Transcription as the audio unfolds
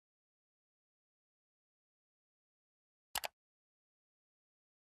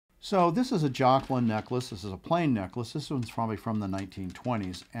So this is a Jocla necklace. This is a plain necklace. This one's probably from the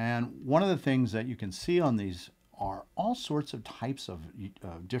 1920s. And one of the things that you can see on these are all sorts of types of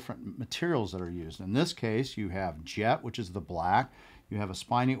different materials that are used. In this case, you have jet, which is the black. You have a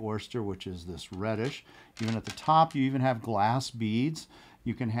spiny oyster, which is this reddish. Even at the top, you even have glass beads.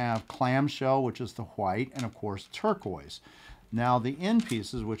 You can have clamshell, which is the white, and of course turquoise. Now the end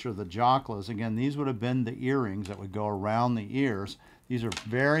pieces, which are the Joclas, again, these would have been the earrings that would go around the ears. These are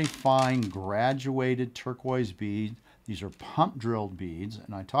very fine graduated turquoise beads. These are pump drilled beads,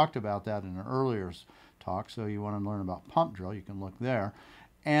 and I talked about that in an earlier talk, so you want to learn about pump drill, you can look there.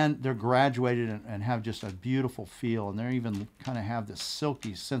 And they're graduated and have just a beautiful feel, and they even kind of have this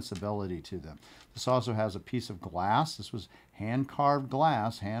silky sensibility to them. This also has a piece of glass. This was hand-carved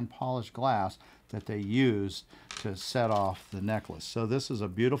glass, hand-polished glass that they used to set off the necklace. So this is a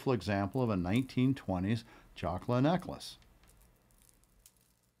beautiful example of a 1920s Jocla necklace.